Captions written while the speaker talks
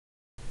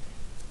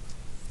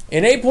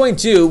In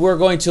 8.2, we're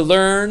going to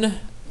learn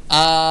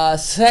a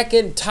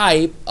second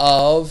type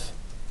of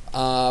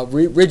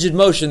rigid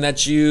motion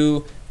that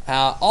you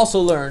also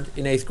learned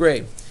in 8th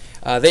grade.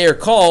 They are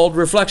called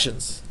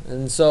reflections.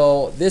 And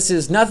so this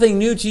is nothing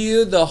new to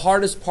you. The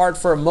hardest part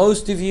for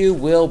most of you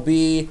will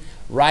be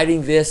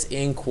writing this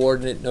in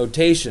coordinate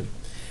notation.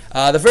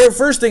 The very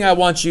first thing I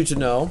want you to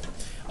know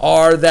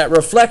are that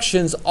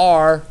reflections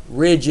are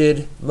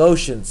rigid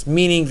motions,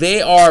 meaning they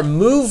are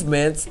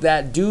movements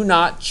that do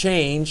not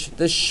change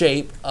the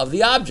shape of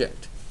the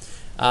object.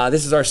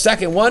 This is our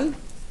second one.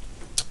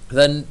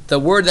 Then the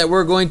word that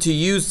we're going to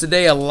use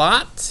today a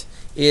lot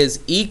is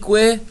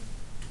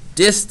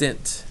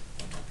equidistant.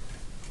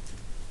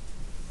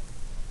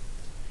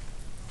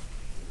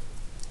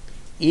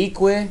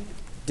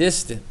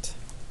 Equidistant.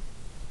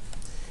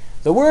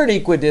 The word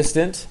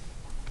equidistant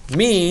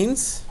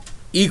means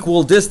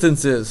equal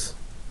distances.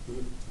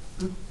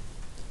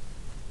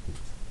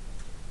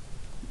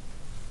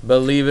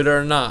 Believe it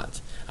or not.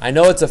 I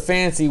know it's a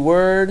fancy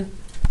word. I'm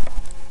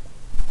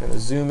going to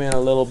zoom in a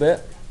little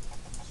bit.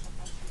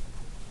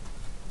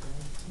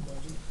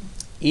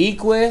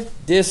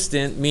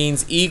 Equidistant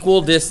means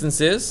equal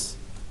distances.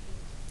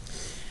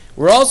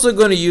 We're also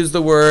going to use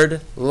the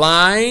word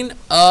line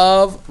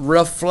of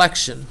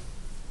reflection.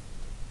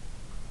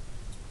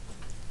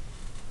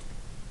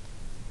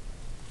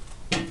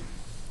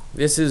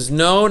 This is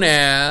known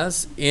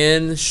as,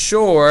 in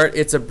short,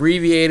 it's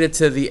abbreviated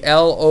to the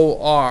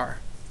LOR,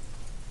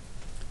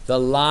 the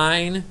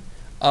line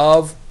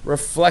of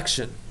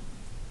reflection.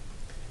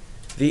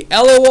 The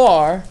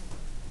LOR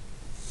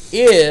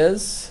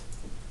is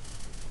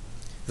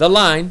the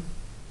line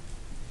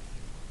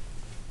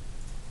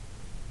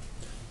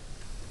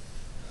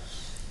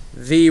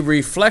the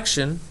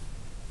reflection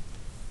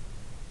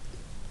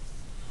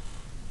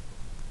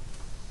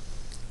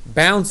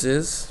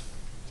bounces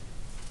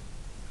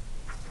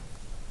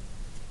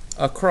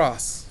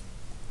across.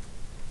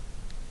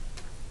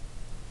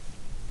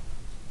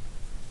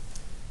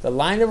 The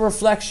line of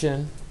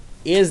reflection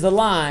is the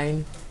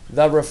line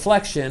the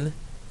reflection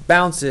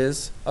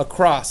bounces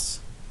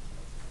across.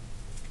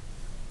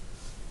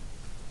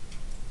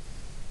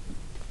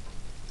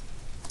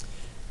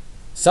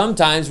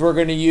 Sometimes we're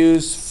going to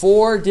use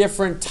 4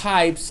 different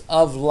types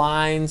of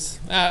lines,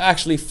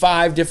 actually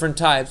 5 different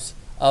types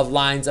of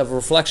lines of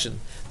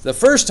reflection. The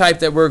first type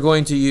that we're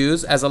going to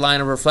use as a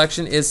line of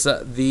reflection is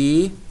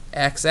the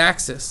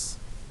x-axis.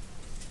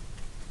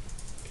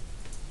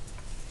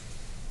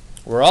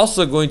 We're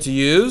also going to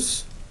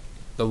use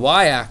the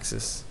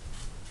y-axis.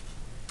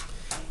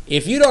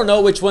 If you don't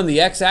know which one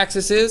the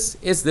x-axis is,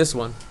 it's this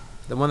one,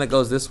 the one that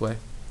goes this way.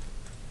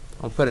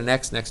 I'll put an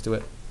X next to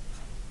it.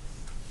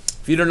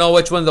 If you don't know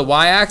which one the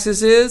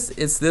y-axis is,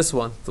 it's this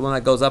one, the one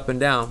that goes up and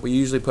down. We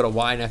usually put a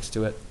Y next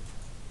to it.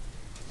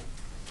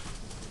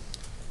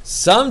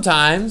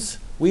 Sometimes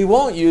we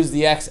won't use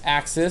the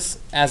x-axis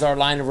as our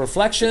line of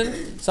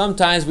reflection.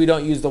 Sometimes we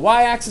don't use the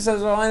y-axis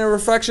as our line of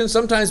reflection.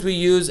 Sometimes we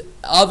use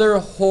other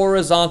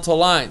horizontal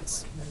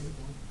lines.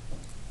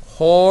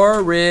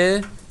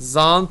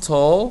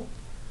 Horizontal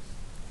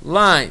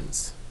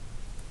lines.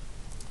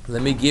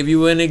 Let me give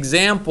you an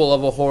example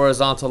of a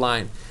horizontal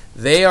line.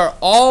 They are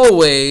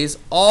always,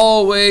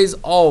 always,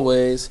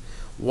 always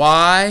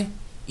y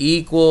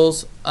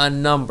equals a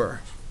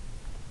number.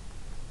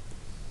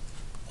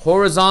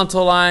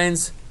 Horizontal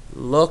lines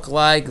look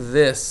like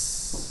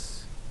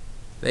this.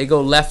 They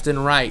go left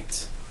and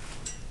right.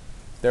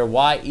 They're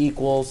y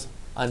equals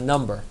a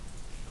number.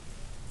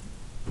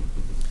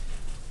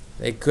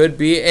 They could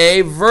be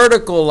a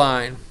vertical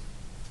line,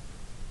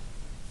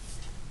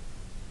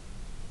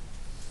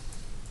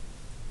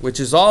 which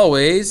is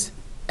always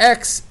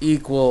x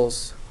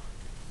equals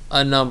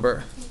a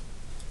number.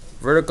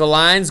 Vertical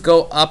lines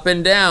go up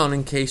and down,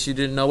 in case you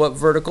didn't know what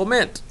vertical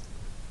meant.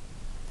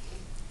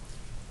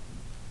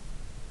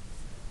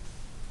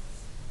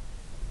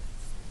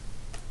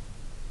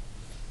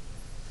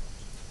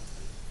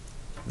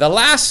 The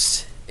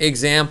last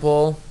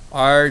example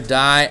are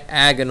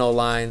diagonal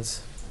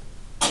lines.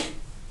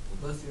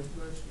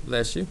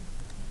 Bless you.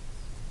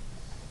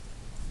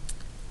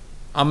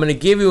 I'm going to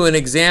give you an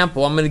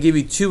example. I'm going to give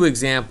you 2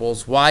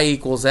 examples, y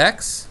equals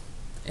x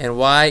and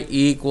y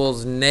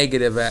equals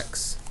negative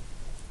x.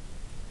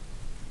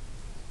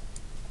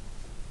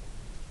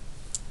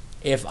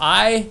 If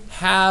I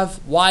have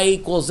y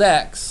equals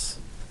x,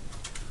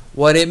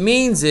 what it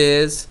means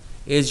is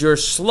your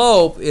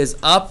slope is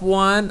up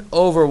 1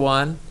 over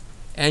 1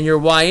 and your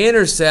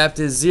y-intercept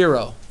is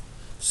 0.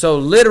 So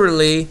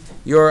literally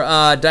your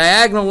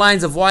diagonal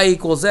lines of y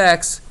equals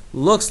x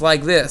looks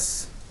like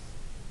this.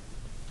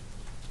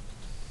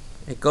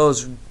 It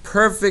goes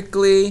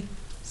perfectly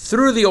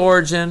through the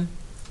origin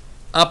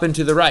up and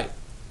to the right.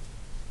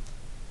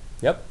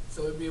 Yep.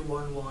 So it would be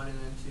 1, 1, and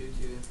then 2,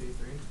 2, and 3,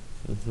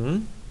 3.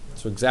 Mm-hmm.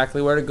 That's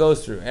exactly where it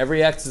goes through.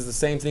 Every x is the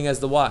same thing as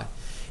the y.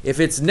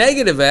 If it's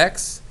negative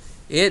x,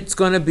 it's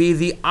going to be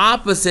the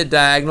opposite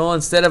diagonal.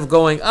 Instead of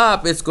going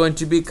up, it's going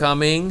to be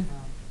coming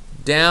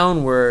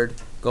downward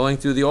going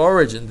through the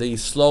origin. The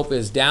slope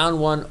is down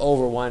 1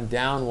 over 1,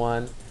 down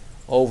 1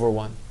 over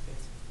 1.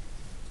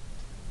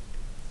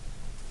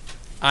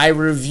 I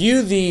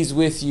review these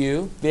with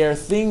you. They are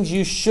things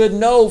you should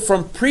know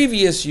from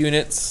previous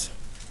units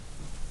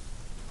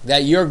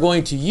that you're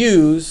going to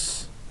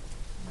use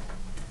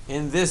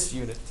in this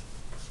unit.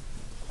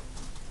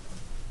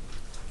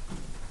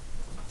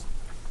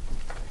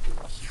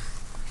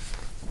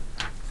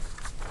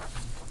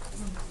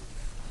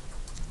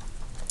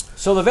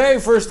 So the very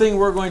first thing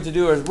we're going to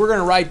do is we're going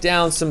to write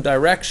down some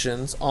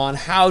directions on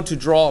how to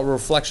draw a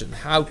reflection.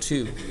 How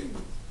to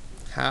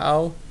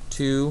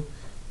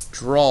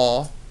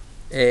draw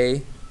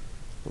a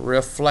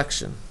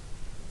reflection.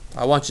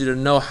 I want you to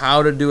know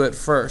how to do it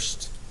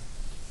first.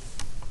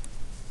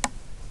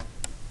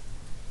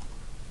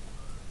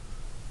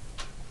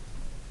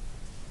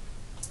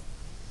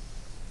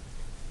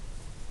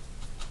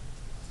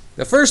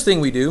 The first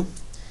thing we do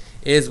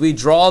is we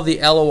draw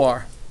the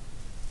LOR.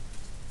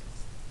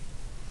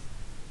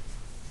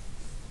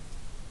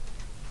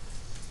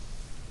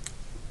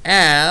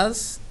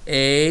 As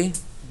a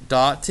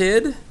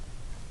dotted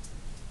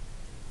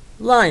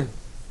line.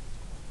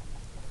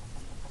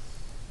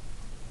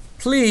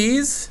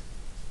 Please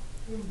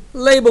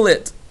label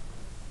it.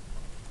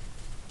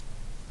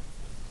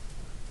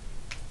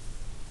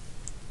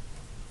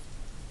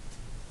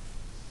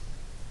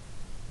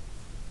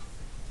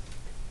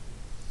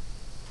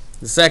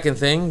 The second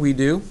thing we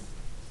do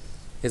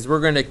is we're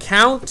going to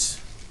count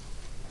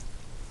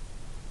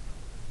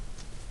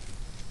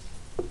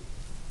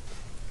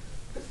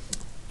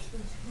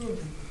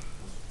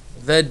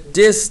the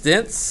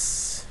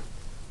distance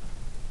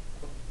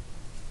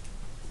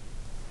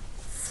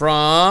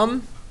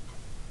from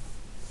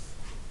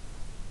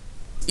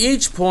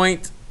each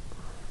point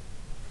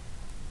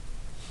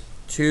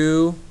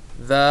to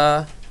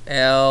the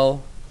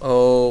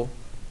LOR.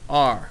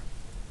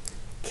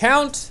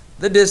 Count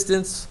the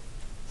distance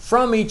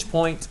from each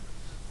point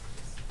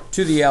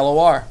to the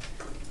LOR.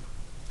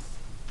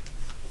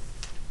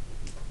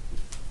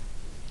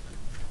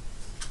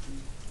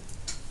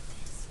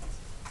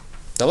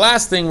 The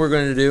last thing we're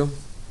going to do,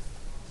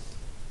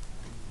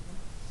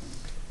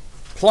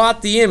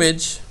 plot the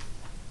image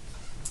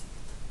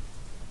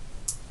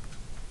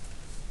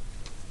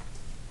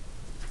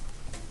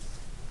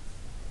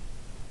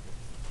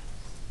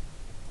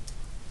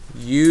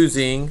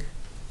using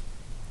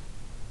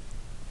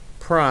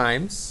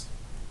primes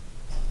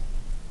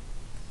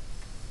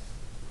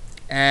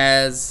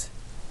as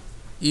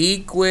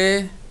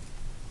equidistant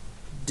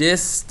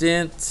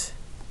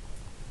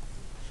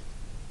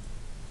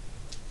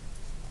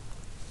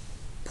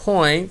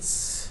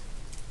points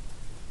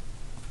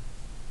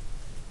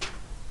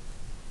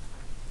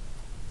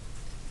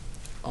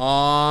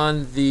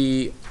on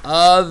the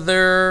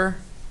other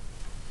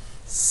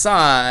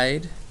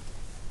side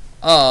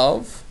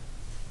of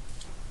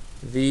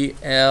the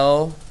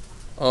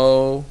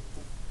LOR.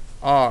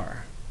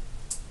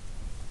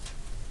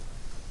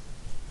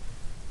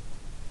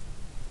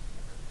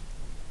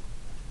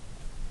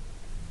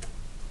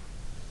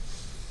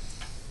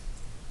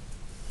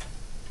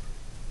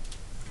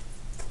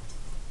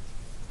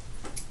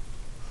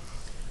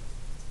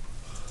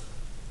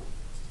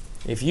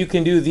 If you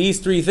can do these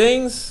three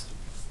things,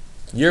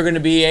 you're going to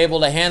be able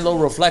to handle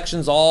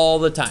reflections all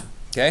the time.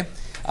 Okay?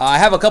 I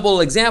have a couple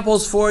of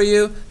examples for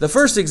you. The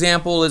first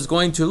example is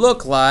going to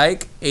look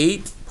like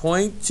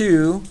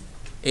 8.2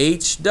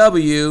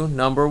 HW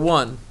number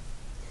 1.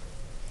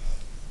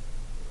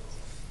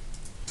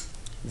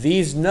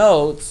 These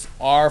notes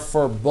are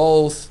for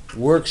both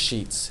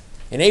worksheets.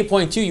 In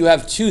 8.2, you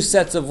have two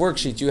sets of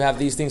worksheets. You have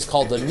these things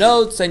called the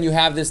notes, and you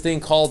have this thing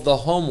called the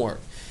homework.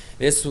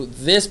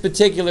 This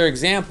particular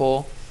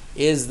example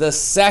is the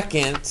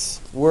second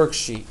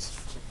worksheet.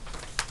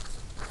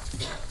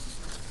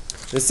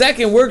 The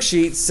second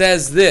worksheet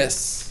says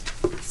this.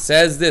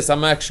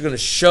 I'm actually going to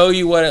show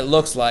you what it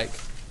looks like.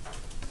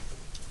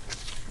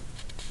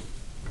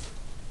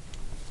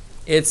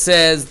 It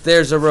says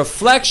there's a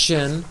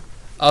reflection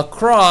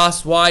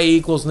across y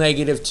equals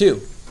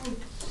 -2.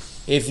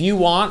 If you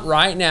want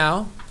right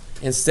now,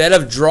 instead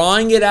of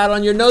drawing it out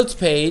on your notes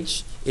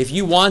page, if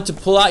you want to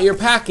pull out your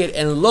packet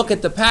and look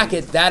at the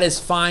packet, that is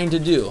fine to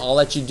do. I'll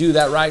let you do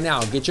that right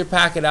now. Get your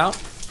packet out.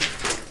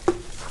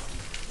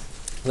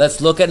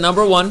 Let's look at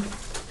number 1.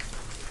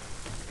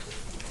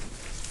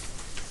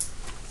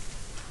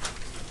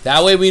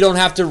 That way we don't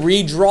have to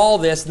redraw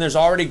this, and there's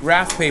already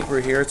graph paper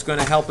here. It's going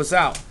to help us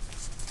out.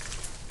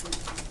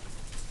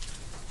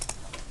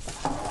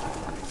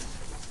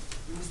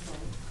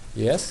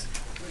 Yes?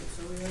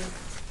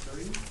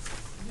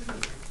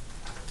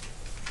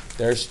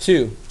 There's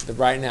 2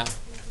 right now.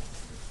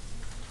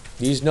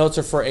 These notes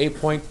are for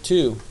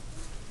 8.2.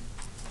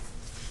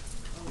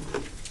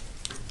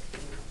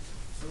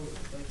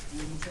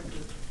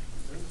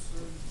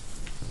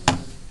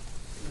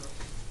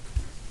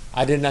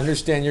 I didn't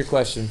understand your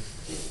question.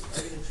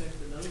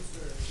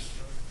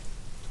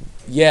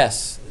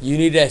 Yes, you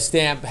need to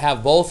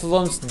have both of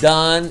them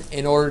done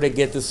in order to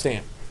get the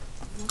stamp.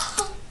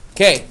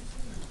 Okay,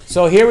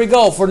 So here we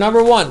go for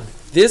number 1.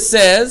 This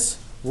says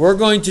we're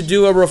going to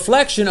do a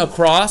reflection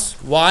across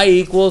y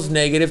equals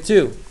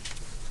 -2.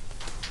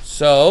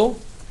 So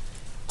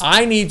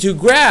I need to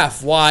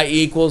graph y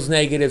equals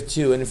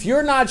 -2. And if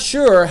you're not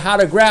sure how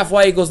to graph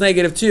y equals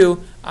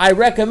 -2, I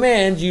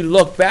recommend you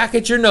look back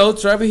at your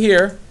notes right over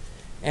here.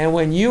 And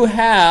when you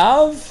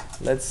have,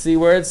 let's see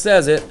where it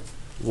says it,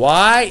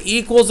 y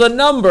equals a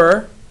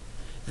number,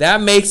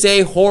 that makes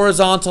a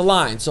horizontal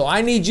line. So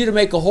I need you to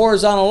make a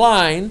horizontal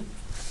line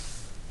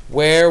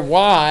where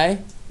y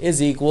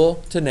is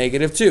equal to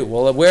 -2.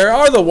 Well, where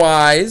are the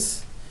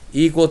y's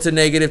equal to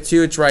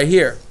 -2? It's right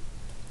here.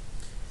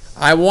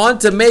 I want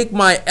to make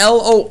my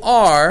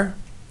LOR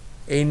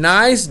a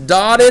nice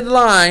dotted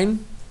line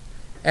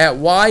at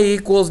y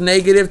equals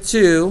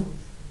 -2,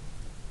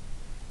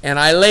 and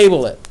I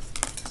label it.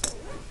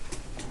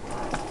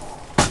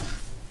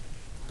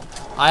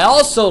 I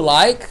also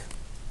like,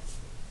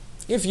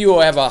 if you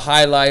have a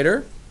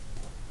highlighter,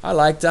 I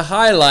like to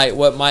highlight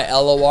what my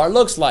LOR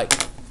looks like.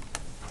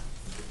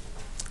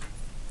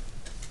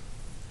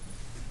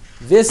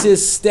 This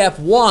is step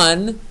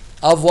 1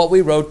 of what we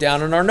wrote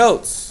down in our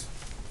notes.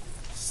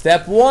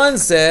 Step 1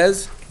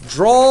 says,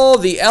 draw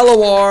the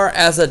LOR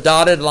as a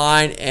dotted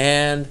line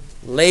and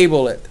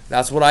label it.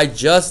 That's what I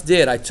just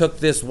did. I took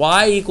this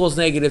y equals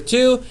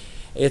 -2.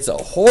 It's a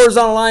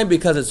horizontal line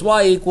because it's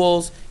y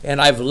equals,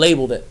 and I've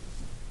labeled it.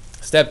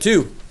 Step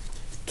 2,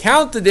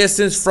 count the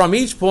distance from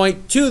each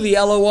point to the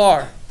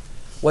LOR.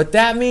 What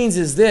that means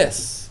is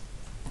this.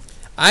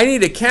 I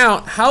need to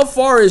count how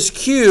far is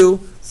Q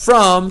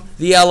from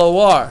the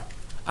LOR.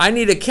 I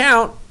need to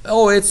count,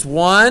 oh, it's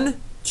 1,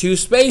 2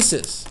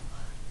 spaces.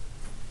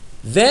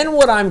 Then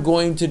what I'm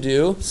going to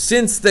do,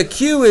 since the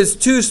Q is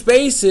 2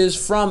 spaces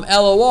from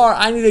LOR,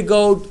 I need to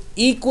go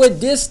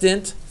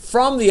equidistant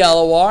from the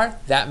LOR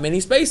that many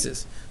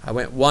spaces. I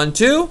went 1,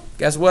 2.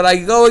 Guess what I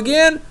go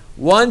again?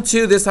 1,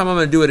 2. This time I'm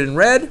going to do it in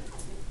red.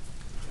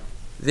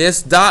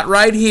 This dot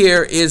right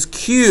here is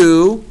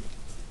Q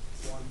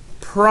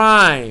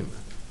prime.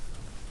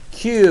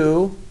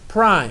 Q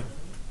prime.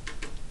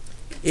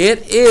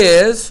 It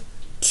is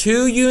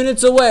 2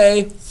 units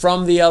away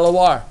from the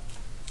LOR.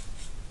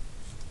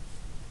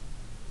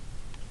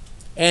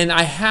 And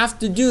I have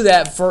to do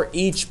that for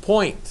each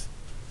point.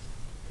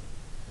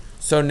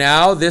 So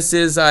now this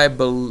is, I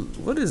believe,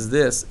 what is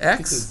this?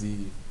 X? It's a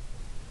Z.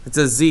 It's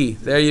a Z.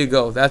 There you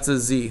go. That's a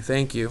Z.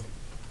 Thank you.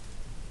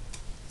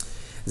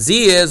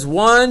 Z is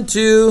 1,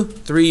 2,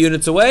 3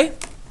 units away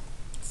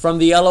from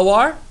the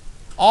LOR.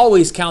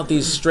 Always count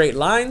these straight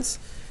lines.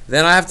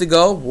 Then I have to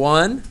go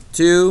 1,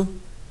 2,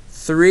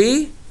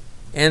 3.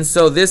 And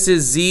so this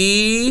is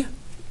Z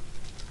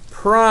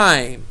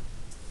prime.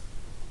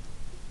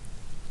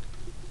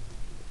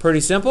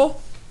 Pretty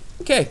simple.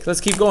 Okay,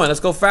 let's keep going. Let's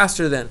go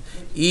faster then.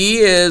 E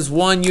is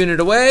 1 unit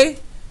away.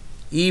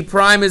 E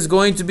prime is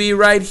going to be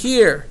right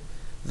here.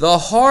 The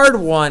hard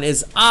one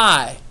is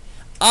I.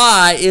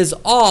 I is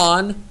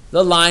on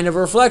the line of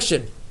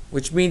reflection,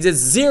 which means it's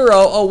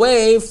 0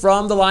 away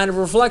from the line of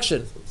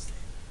reflection.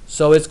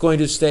 So it's going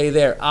to stay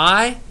there.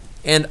 I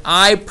and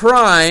I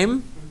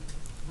prime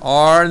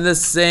are in the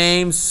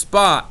same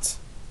spot.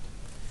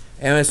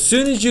 And as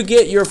soon as you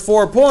get your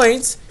 4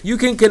 points, you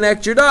can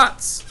connect your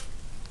dots.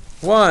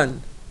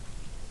 1,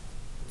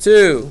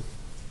 2,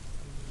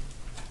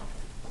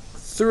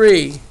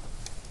 3,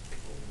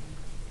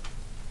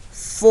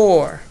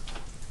 4.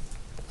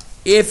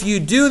 If you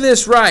do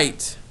this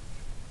right,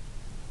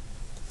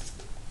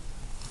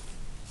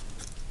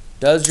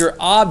 does your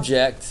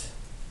object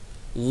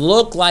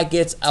look like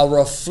it's a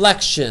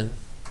reflection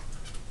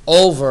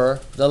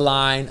over the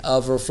line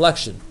of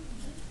reflection?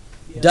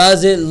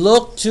 Does it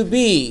look to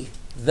be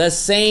the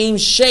same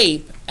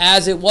shape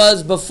as it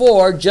was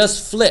before,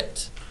 just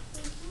flipped?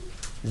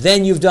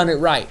 Then you've done it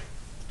right.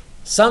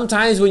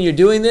 Sometimes when you're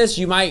doing this,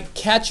 you might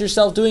catch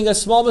yourself doing a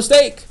small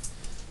mistake.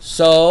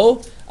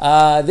 So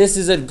this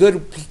is a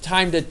good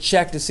time to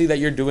check to see that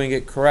you're doing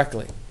it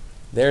correctly.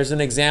 There's an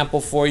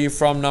example for you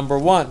from number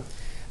 1.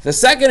 The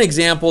second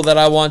example that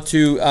I want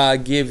to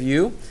give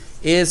you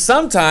is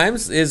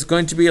sometimes is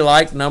going to be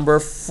like number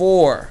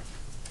 4.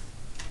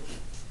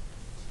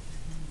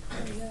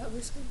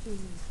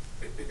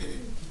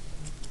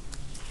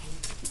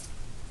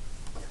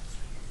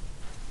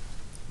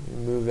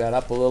 Move that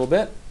up a little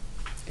bit.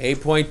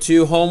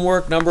 8.2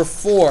 homework number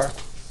 4.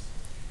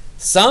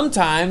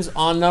 Sometimes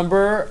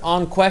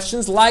on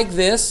questions like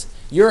this,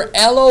 your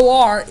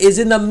LOR is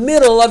in the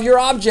middle of your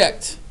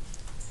object.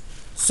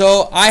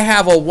 So I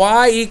have a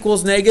y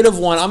equals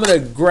 -1. I'm going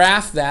to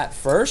graph that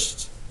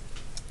first.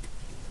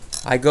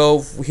 I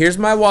go, here's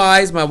my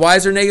y's. My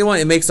y's are -1.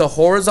 It makes a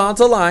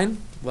horizontal line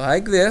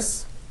like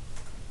this.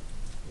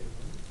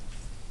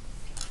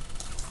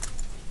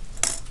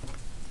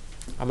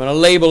 I'm going to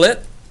label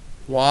it.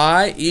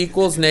 Y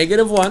equals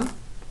 -1.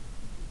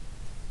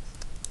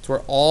 It's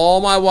where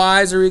all my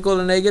y's are equal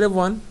to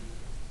 -1.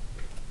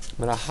 I'm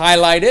going to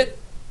highlight it.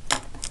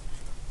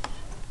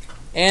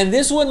 And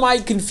this one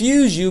might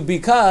confuse you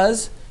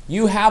because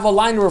you have a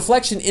line of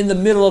reflection in the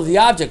middle of the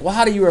object. Well,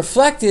 how do you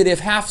reflect it if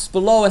half's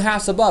below and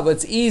half's above?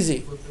 It's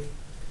easy.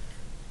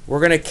 We're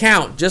going to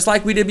count just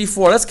like we did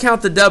before. Let's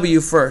count the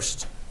W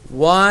first.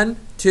 1,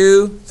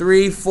 2,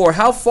 3, 4.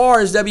 How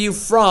far is W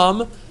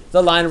from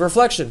the line of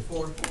reflection?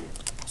 4.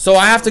 So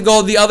I have to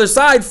go the other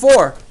side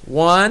 4.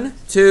 1,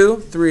 2,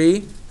 3,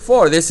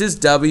 4. This is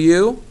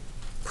W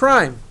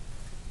prime.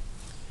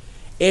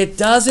 It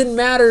doesn't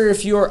matter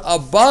if you're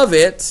above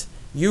it,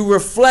 you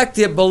reflect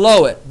it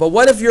below it. But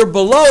what if you're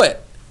below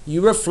it?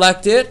 You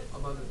reflect it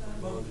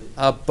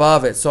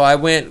above it. So I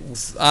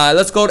went,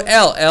 let's go to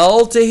L.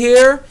 L to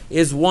here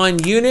is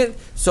 1 unit.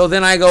 So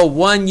then I go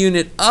 1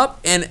 unit up,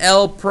 and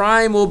L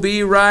prime will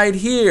be right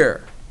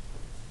here.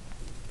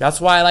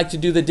 That's why I like to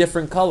do the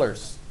different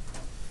colors.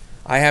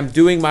 I am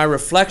doing my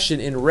reflection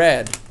in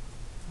red.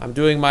 I'm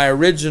doing my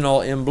original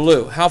in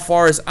blue. How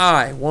far is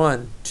I?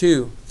 1,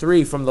 2,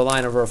 3 from the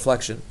line of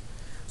reflection.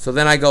 So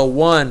then I go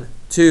 1,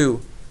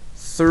 2,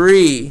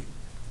 3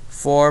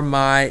 for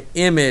my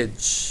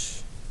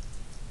image.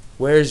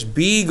 Where's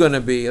B going to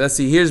be? Let's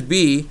see, here's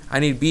B. I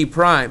need B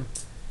prime.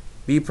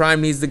 B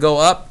prime needs to go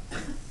up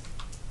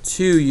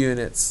 2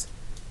 units.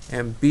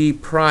 And B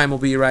prime will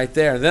be right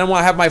there. And then I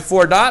want to have my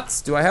 4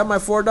 dots. Do I have my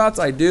 4 dots?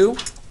 I do.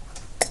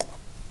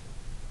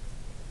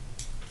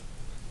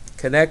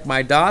 Connect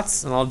my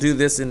dots, and I'll do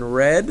this in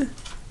red.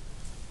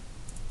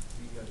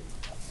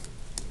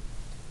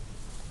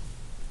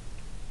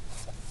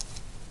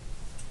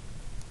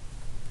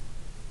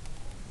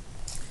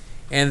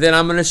 And then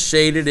I'm going to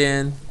shade it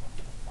in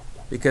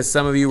because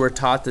some of you were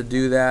taught to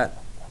do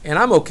that. And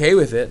I'm okay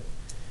with it.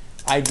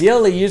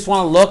 Ideally, you just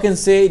want to look and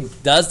see,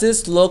 does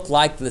this look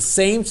like the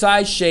same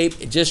size shape,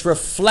 it just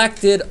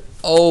reflected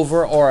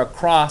over or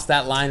across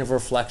that line of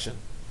reflection?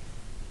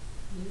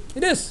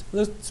 It is.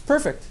 It's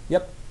perfect.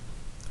 Yep.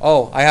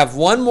 Oh, I have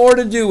one more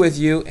to do with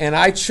you, and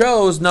I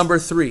chose number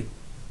 3.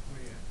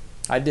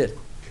 I did.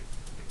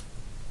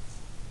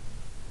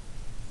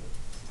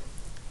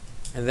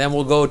 And then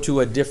we'll go to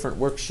a different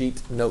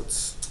worksheet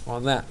notes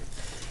on that.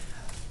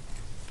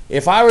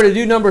 If I were to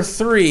do number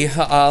 3,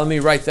 let me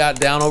write that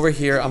down over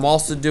here. I'm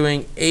also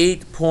doing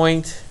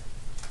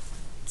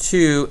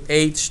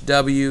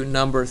 8.2 HW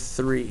number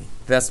 3.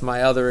 That's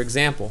my other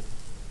example.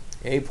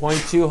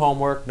 8.2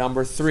 homework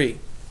number 3.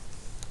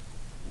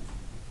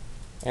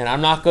 And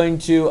I'm not going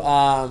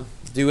to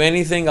do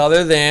anything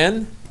other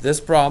than this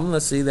problem.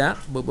 Let's see that.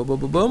 Boom, boom, boom,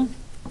 boom, boom.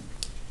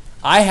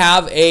 I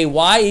have a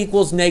y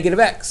equals negative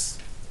x,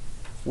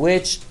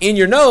 which in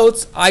your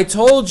notes, I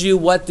told you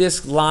what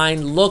this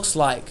line looks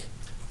like.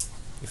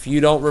 If you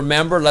don't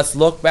remember, let's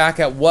look back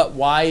at what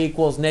y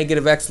equals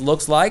negative x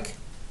looks like.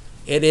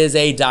 It is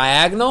a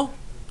diagonal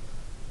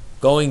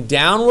going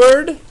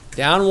downward,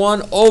 down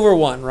 1 over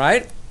 1,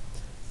 right?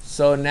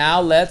 So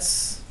now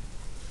let's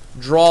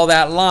draw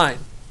that line.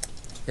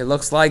 It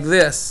looks like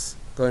this,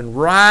 going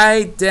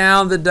right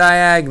down the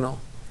diagonal.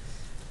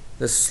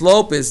 The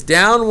slope is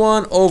down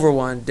 1 over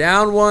 1,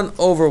 down 1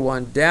 over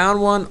 1,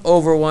 down 1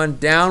 over 1,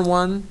 down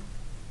 1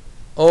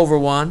 over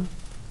 1.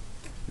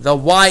 The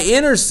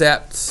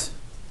y-intercept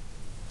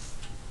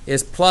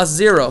is plus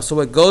 0, so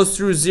it goes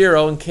through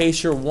 0 in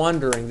case you're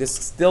wondering. This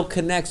still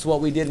connects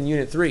what we did in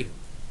Unit 3.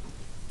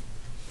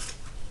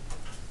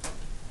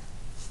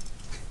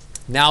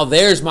 Now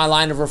there's my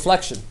line of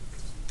reflection.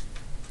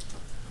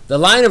 The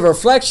line of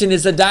reflection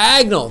is a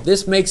diagonal.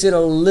 This makes it a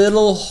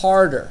little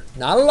harder.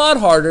 Not a lot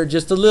harder,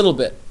 just a little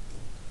bit.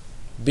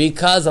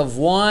 Because of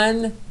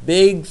one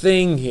big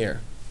thing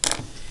here.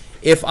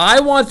 If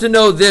I want to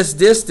know this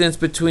distance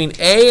between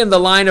A and the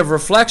line of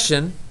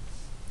reflection,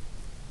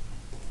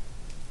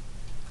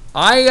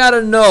 I got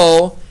to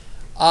know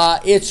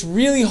it's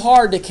really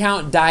hard to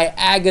count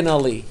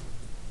diagonally.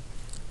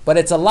 But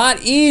it's a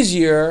lot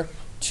easier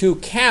to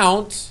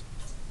count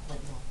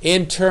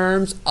in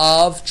terms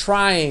of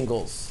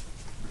triangles.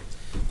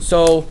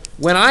 So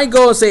when I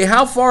go and say,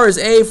 how far is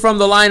A from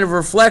the line of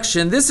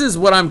reflection, this is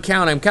what I'm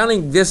counting. I'm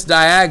counting this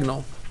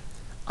diagonal.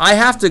 I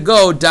have to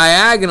go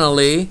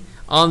diagonally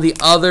on the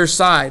other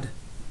side.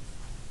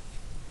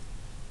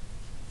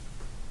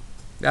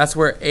 That's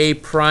where A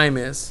prime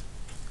is.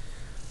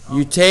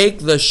 You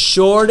take the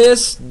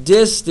shortest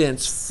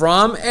distance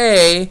from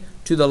A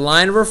to the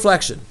line of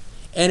reflection.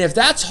 And if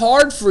that's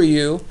hard for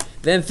you,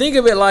 then think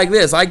of it like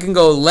this. I can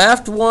go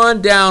left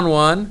 1, down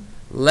 1,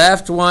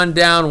 left 1,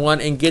 down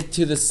 1, and get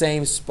to the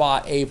same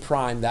spot, A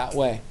prime, that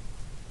way.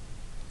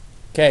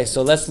 Okay,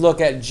 so let's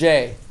look at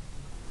J.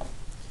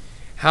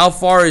 How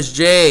far is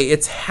J?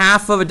 It's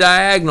half of a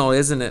diagonal,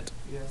 isn't it?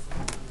 Yes.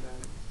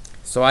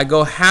 So I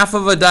go half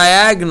of a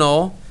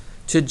diagonal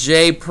to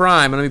J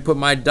prime. And let me put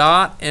my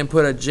dot and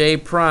put a J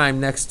prime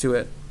next to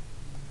it.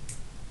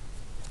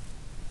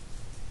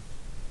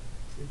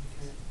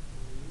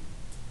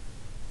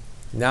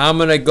 Now I'm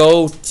going to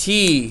go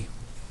T.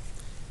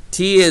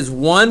 T is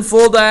 1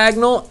 full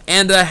diagonal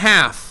and a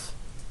half.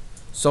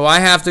 So I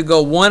have to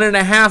go 1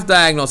 1/2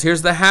 diagonals.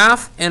 Here's the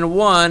half and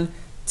 1.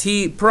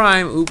 T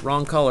prime, oop,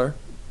 wrong color.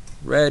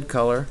 Red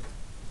color.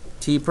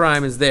 T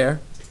prime is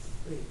there.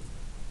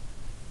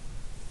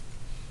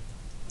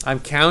 I'm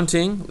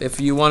counting.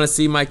 If you want to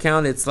see my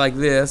count, it's like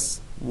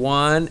this.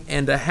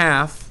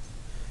 1.5.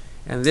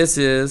 And this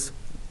is,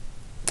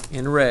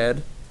 in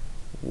red,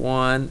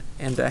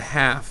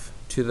 1.5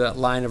 to the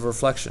line of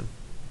reflection.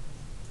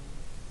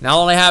 Now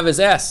all I have is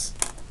S.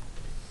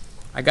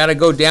 I got to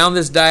go down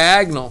this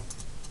diagonal.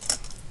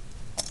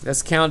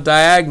 Let's count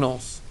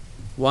diagonals.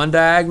 1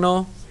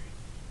 diagonal,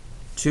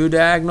 2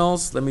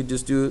 diagonals. Let me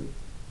just do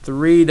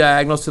 3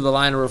 diagonals to the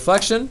line of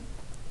reflection.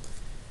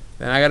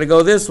 Then I got to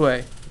go this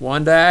way.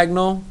 1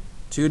 diagonal,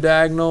 2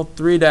 diagonal,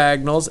 3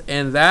 diagonals,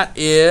 and that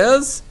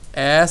is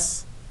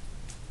S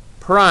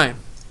prime.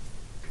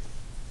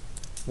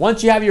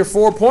 Once you have your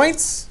 4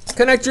 points,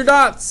 connect your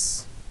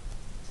dots.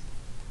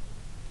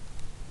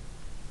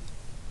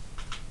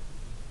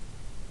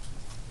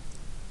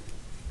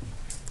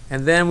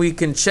 And then we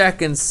can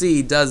check and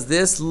see, does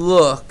this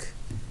look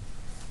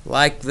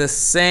like the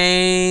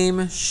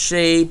same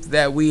shape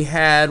that we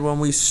had when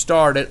we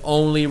started,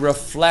 only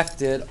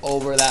reflected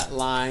over that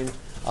line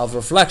of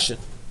reflection?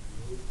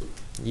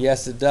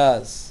 Yes, it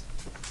does.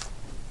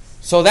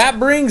 So that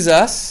brings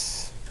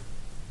us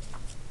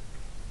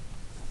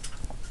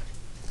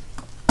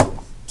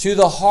to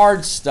the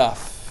hard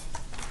stuff.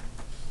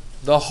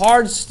 The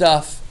hard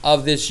stuff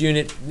of this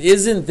unit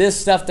isn't this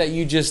stuff that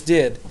you just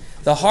did.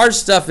 The hard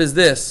stuff is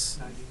this: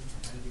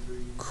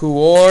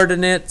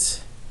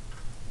 coordinate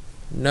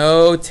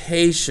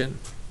notation.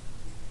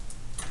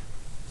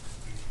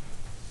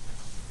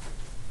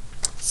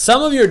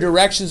 Some of your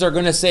directions are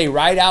going to say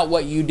write out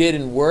what you did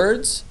in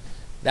words.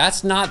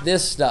 That's not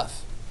this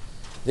stuff.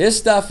 This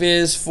stuff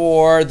is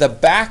for the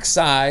back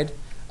side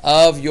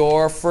of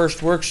your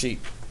first worksheet.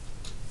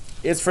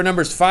 It's for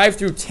numbers 5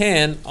 through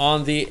 10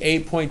 on the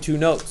 8.2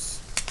 notes.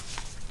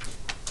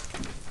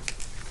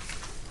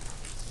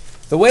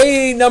 The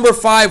way number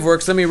 5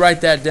 works, let me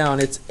write that down.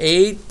 It's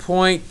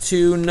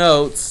 8.2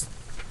 notes,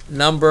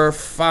 number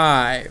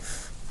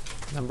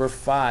 5. Number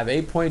 5.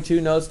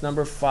 8.2 notes,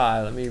 number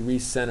 5. Let me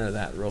recenter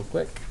that real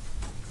quick.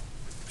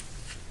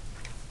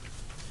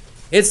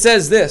 It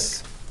says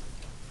this.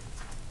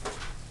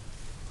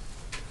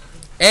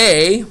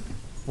 A,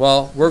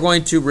 well, we're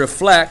going to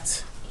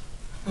reflect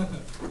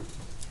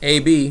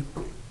AB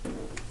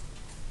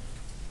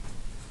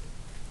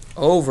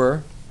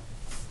over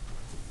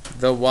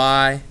the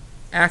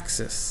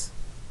y-axis.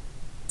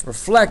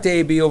 Reflect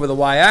AB over the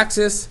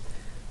y-axis.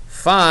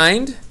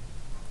 Find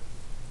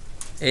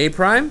A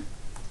prime,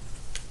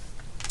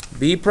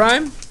 B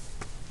prime,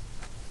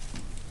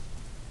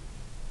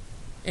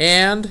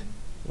 and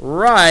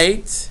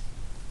write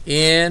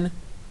in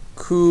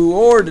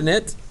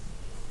coordinate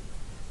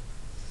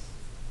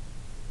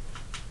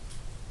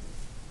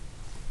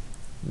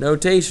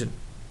notation.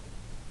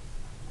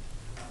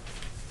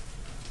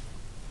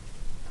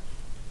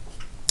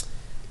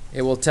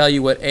 It will tell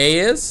you what A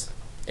is.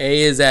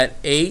 A is at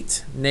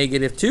 8,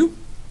 -2.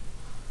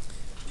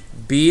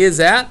 B is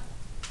at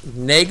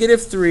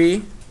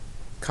 -3,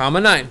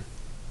 9.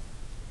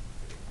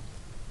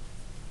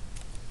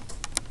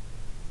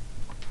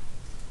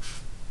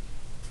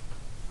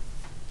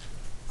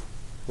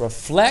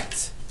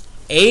 Reflect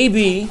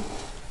AB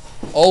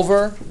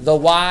over the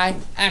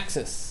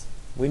y-axis.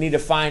 We need to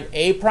find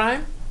A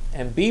prime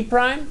and B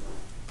prime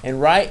and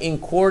write in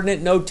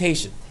coordinate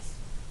notation.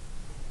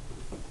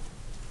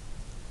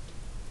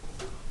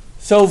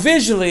 So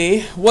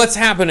visually, what's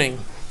happening?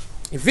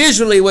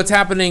 Visually, what's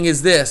happening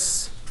is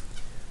this.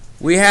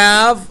 We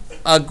have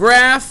a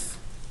graph,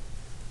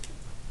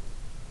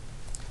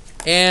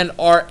 and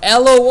our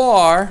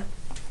LOR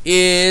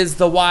is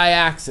the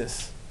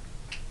y-axis.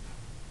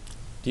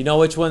 Do you know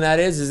which one that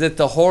is? Is it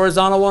the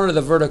horizontal one or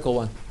the vertical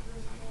one?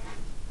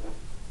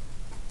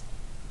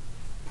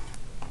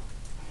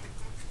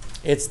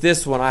 It's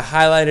this one. I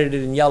highlighted it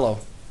in yellow.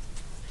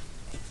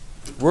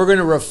 We're going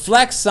to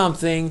reflect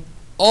something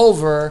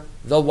over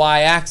the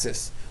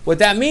y-axis. What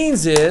that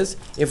means is,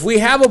 if we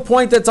have a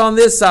point that's on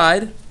this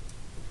side,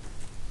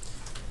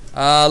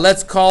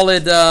 let's call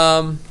it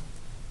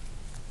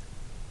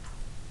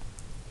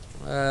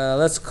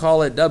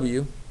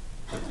W.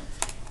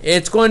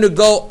 It's going to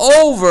go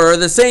over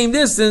the same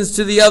distance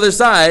to the other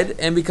side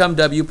and become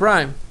W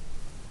prime.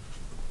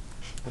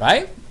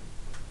 Right?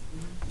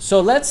 So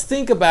let's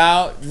think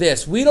about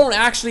this. We don't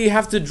actually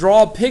have to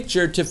draw a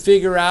picture to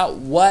figure out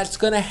what's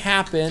going to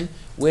happen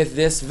with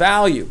this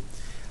value.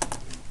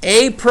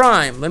 A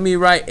prime, let me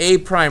write A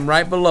prime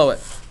right below it.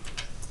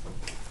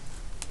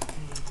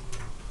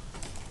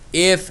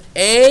 If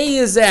A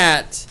is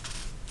at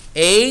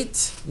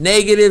 8,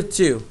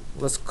 -2,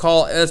 let's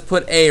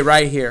put A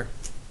right here.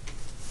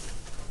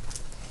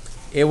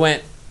 It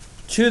went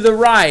to the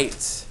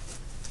right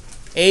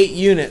 8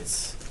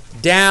 units,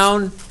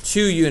 down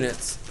 2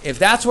 units. If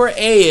that's where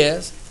A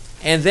is,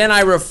 and then I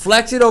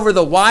reflect it over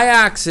the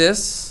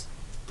y-axis,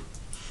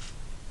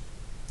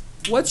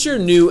 what's your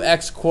new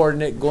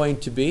x-coordinate going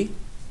to be?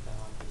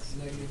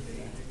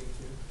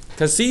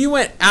 Because see, you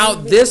went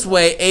out this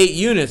way 8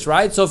 units,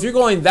 right? So if you're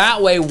going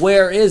that way,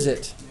 where is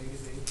it?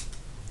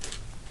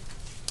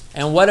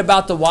 And what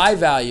about the y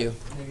value?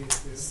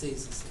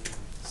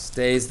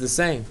 Stays the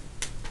same.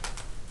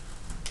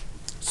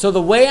 So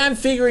the way I'm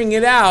figuring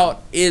it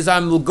out is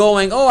I'm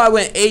going, oh, I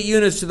went 8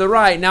 units to the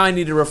right. Now I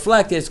need to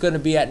reflect it. It's going to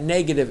be at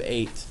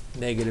 -8,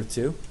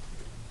 -2.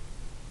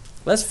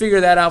 Let's figure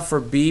that out for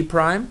B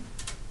prime.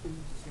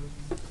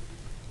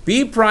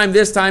 B prime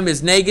this time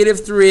is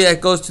 -3.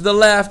 That goes to the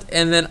left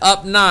and then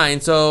up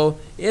 9. So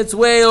it's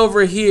way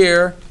over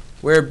here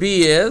where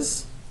B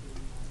is.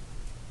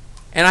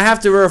 And I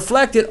have to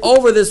reflect it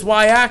over this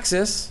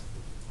y-axis.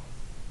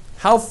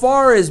 How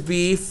far is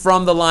B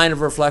from the line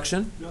of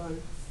reflection?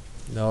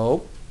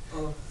 No.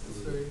 Oh,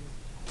 3.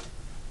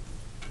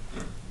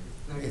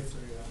 -3, yeah.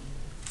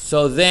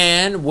 So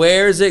then,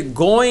 where is it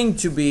going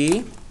to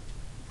be?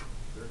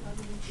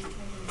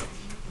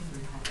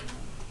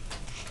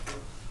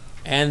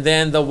 And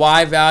then the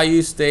y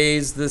value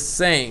stays the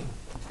same.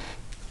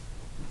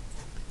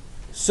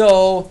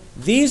 So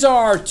these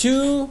are our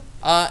two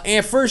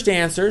first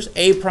answers,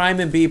 A prime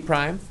and B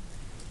prime.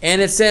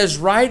 And it says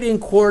write in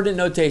coordinate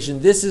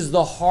notation. This is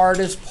the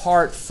hardest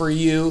part for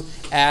you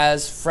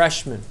as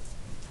freshmen.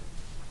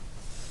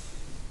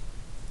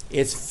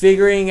 It's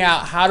figuring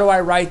out, how do I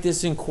write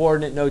this in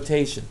coordinate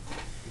notation?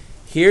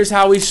 Here's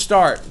how we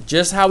start.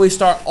 Just how we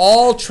start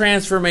all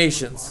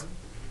transformations.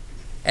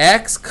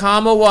 X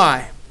comma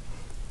y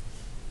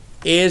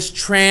is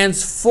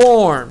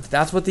transformed.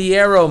 That's what the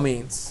arrow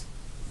means.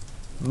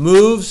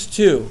 Moves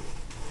to.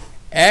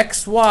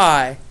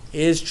 XY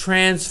is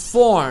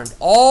transformed.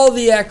 All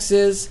the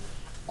x's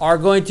are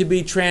going to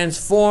be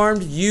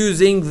transformed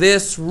using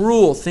this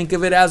rule. Think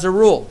of it as a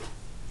rule.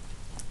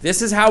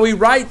 This is how we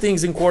write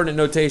things in coordinate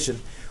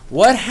notation.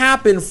 What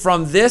happened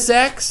from this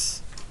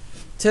x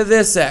to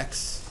this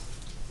x?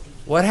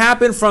 What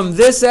happened from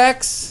this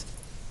x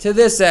to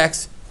this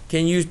x?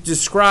 Can you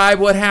describe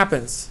what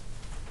happens?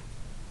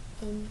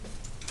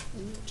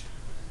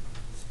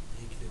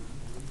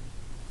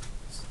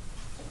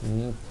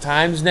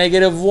 Times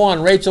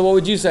 -1. Rachel, what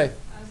would you say?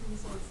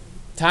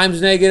 Times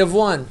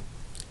 -1.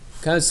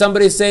 Can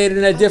somebody say it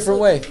in a different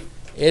way?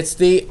 It's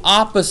the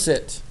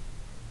opposite.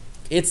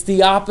 It's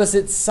the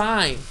opposite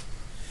sign.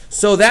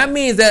 So that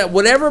means that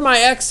whatever my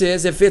x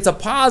is, if it's a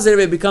positive,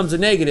 it becomes a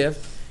negative.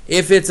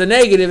 If it's a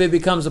negative, it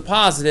becomes a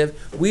positive.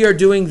 We are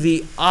doing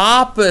the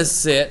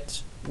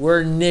opposite.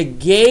 We're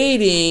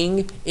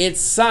negating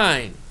its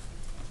sign.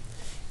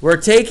 We're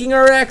taking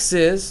our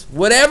x's,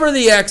 whatever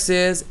the x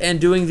is, and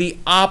doing the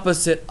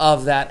opposite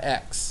of that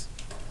x.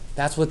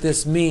 That's what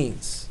this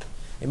means.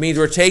 It means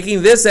we're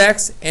taking this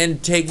x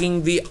and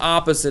taking the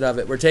opposite of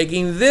it. We're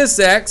taking this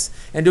x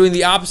and doing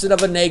the opposite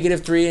of a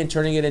 -3 and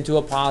turning it into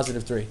a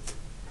 +3.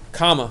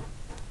 Comma.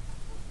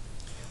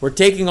 We're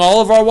taking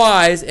all of our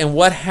y's, and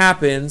what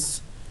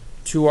happens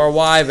to our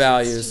y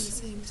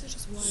values?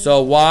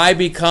 So y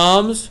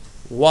becomes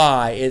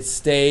y. It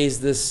stays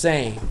the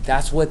same.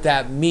 That's what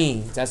that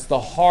means. That's the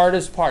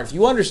hardest part. If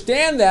you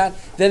understand that,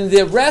 then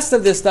the rest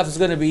of this stuff is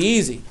going to be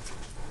easy,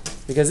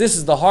 because this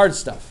is the hard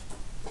stuff.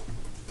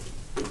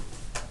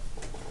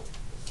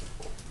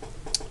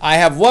 I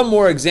have one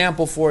more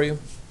example for you.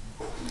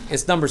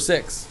 It's number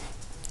 6.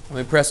 Let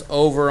me press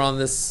over on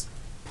this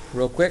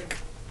real quick.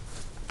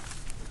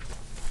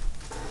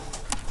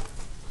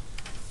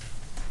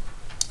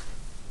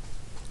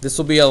 This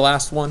will be a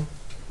last one.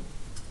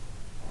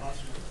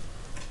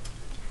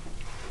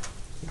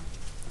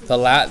 The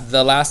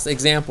last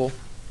example,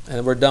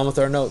 and we're done with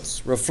our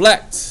notes.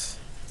 Reflect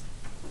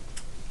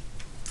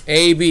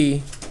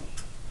AB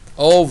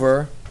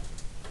over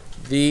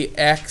the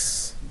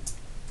x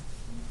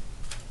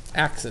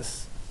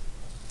axis.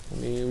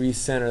 Let me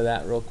recenter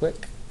that real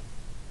quick.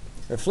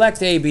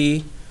 Reflect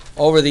AB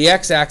over the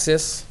x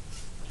axis.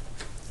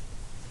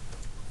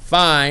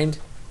 Find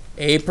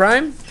A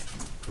prime,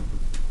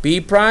 B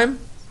prime,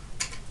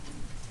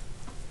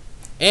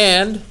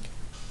 and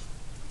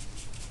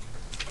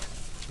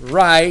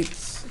write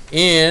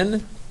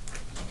in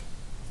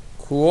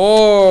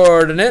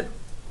coordinate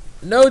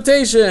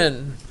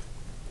notation.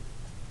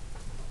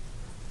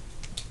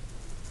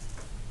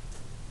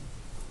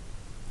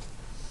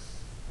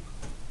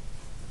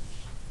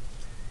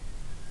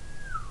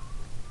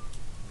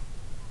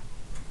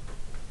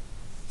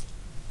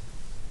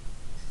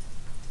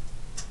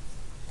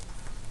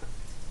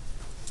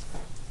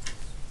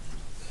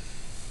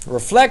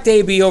 Reflect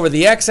AB over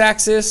the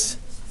x-axis.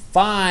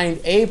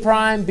 Find A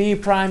prime, B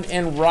prime,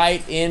 and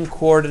write in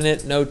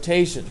coordinate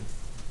notation.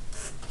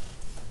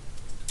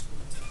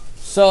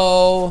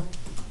 So,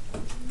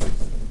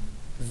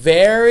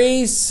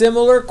 very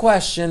similar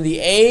question. The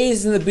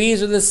A's and the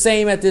B's are the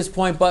same at this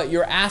point, but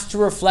you're asked to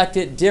reflect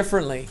it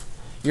differently.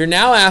 You're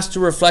now asked to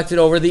reflect it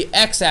over the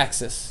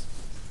x-axis.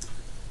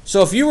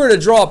 So if you were to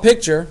draw a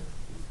picture,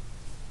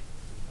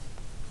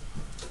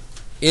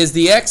 is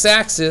the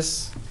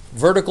x-axis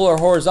vertical or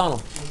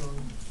horizontal?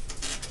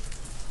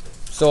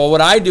 So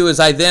what I do is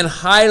I then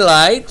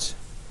highlight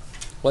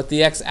what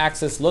the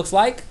x-axis looks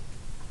like.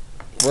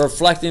 We're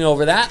reflecting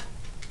over that.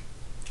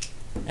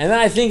 And then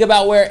I think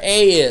about where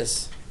A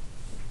is.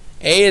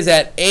 A is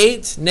at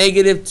 8,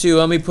 -2.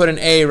 Let me put an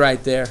A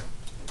right there.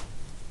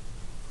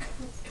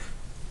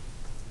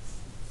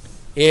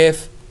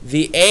 if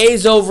the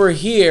a's over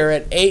here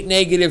at 8,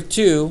 negative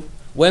 2,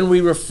 when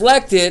we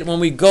reflect it, when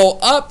we go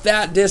up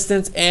that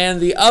distance and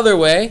the other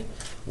way,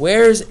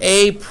 where's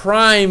a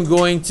prime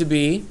going to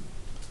be?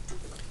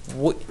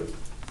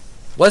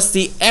 What's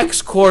the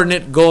x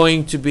coordinate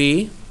going to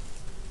be?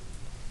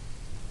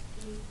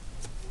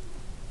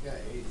 Yeah,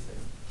 8.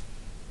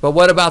 But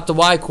what about the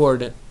y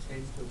coordinate?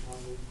 Change to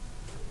positive.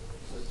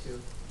 So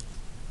 2.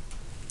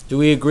 Do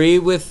we agree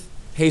with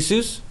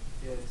Jesus?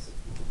 Yes.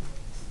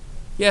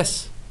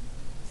 Yes.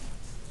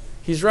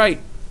 He's right.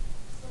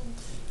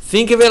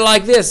 Think of it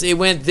like this. It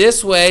went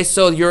this way,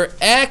 so your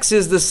x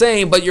is the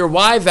same, but your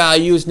y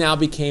values now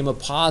became a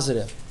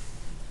positive.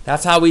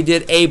 That's how we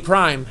did a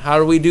prime. How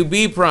do we do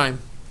b prime?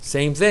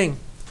 Same thing.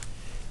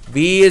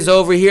 B is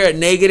over here at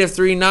negative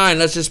 3, 9.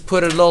 Let's just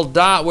put a little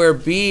dot where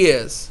B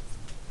is.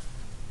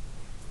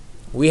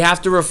 We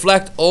have to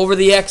reflect over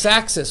the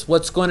x-axis.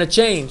 What's going to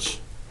change?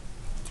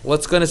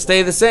 What's going to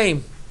stay the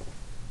same?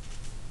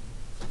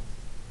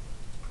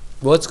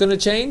 What's going to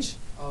change?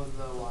 Oh,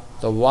 the y.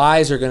 The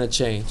y's are going to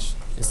change.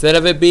 Instead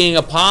of it being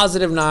a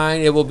positive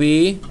 9, it will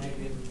be... Negative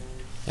 9.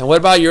 And what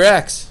about your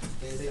x?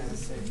 Stays the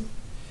same.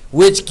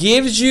 Which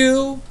gives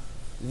you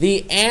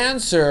the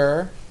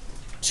answer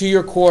to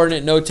your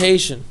coordinate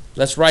notation.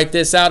 Let's write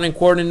this out in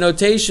coordinate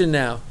notation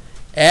now.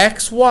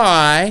 X,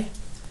 Y,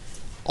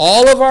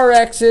 all of our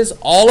x's,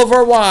 all of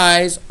our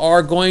y's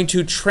are going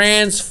to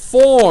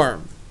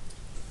transform.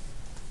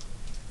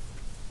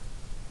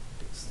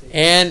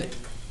 And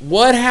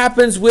what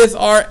happens with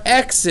our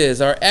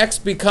x's? Our x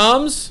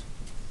becomes?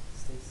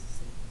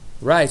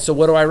 Right, so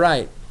what do I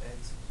write?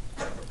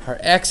 Our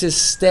x's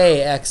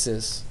stay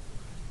x's.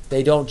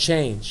 They don't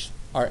change.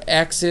 Our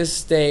x's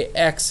stay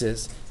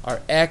x's.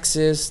 Our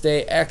x's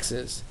stay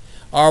x's.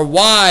 Our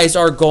y's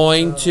are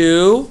going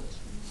to...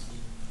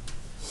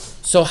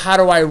 So how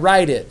do I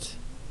write it?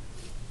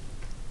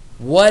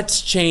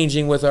 What's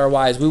changing with our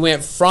y's? We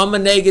went from a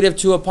negative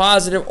to a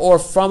positive, or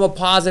from a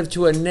positive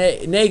to a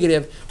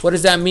negative. What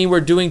does that mean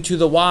we're doing to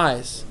the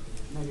y's?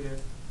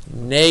 Negative.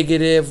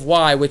 Negative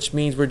y, which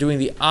means we're doing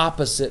the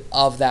opposite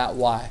of that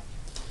y.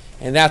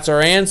 And that's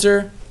our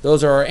answer.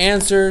 Those are our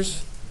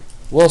answers.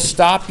 We'll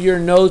stop your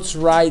notes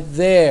right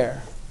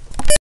there.